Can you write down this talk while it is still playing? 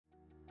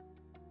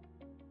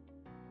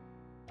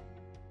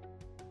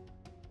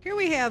Here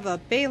we have a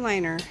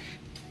Bayliner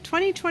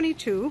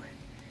 2022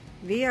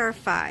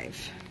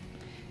 VR5.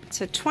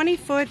 It's a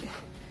 20-foot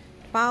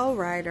bow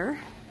rider.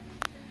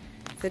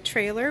 The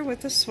trailer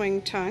with a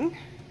swing tongue.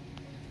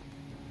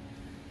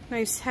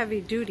 Nice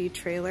heavy-duty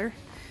trailer.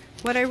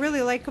 What I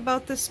really like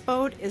about this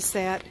boat is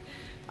that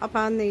up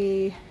on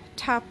the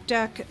top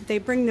deck they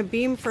bring the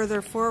beam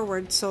further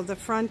forward, so the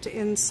front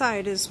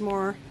inside is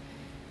more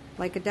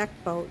like a deck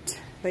boat,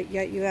 but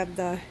yet you have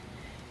the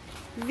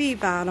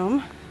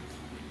V-bottom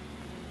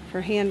for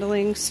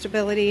handling,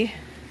 stability.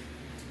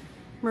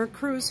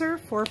 Mercruiser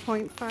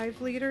 4.5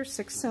 liter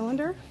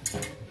 6-cylinder.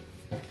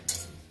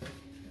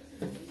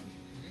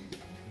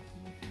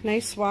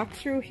 Nice walk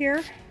through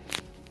here.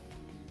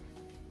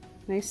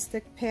 Nice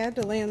thick pad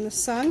to lay in the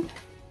sun.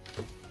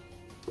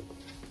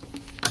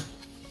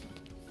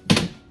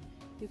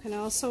 You can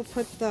also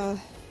put the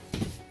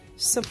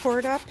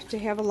support up to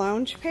have a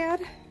lounge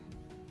pad.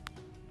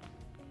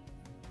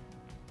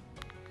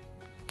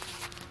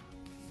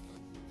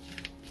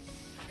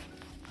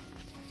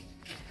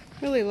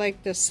 Really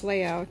like this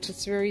layout.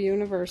 It's very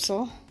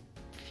universal.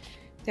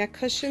 That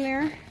cushion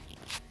there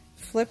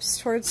flips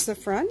towards the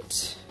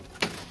front.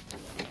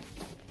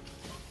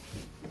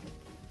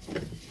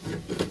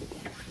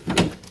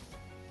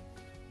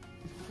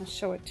 I'll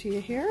show it to you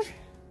here.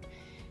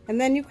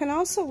 And then you can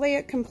also lay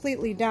it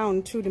completely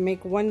down too to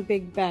make one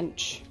big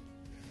bench.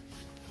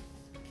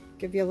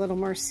 Give you a little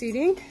more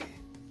seating.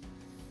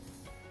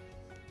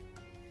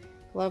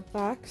 Glove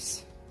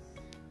box.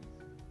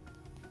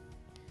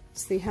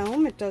 It's the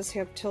helm. It does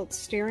have tilt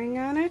steering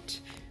on it.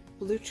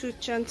 Bluetooth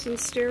Jensen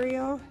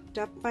stereo,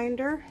 depth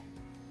finder,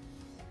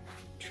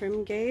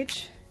 trim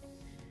gauge,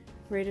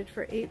 rated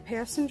for 8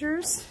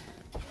 passengers.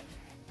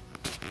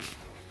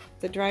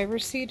 The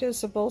driver's seat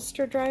is a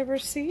bolster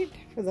driver's seat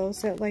for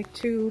those that like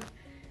to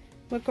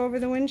look over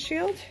the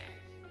windshield.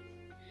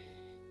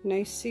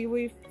 Nice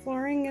seaweed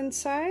flooring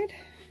inside.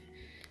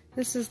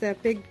 This is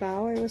that big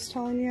bow I was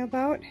telling you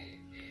about.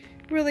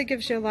 Really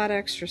gives you a lot of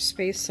extra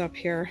space up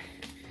here.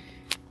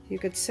 You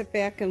could sit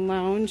back and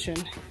lounge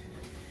and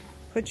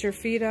put your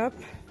feet up.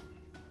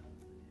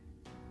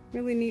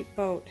 Really neat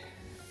boat.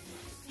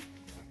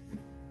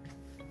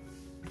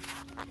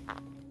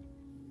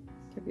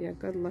 Give you a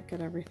good look at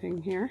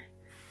everything here.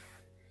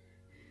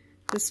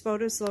 This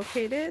boat is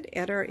located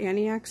at our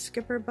Antioch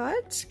Skipper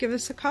Butts. Give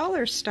us a call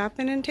or stop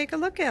in and take a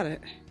look at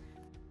it.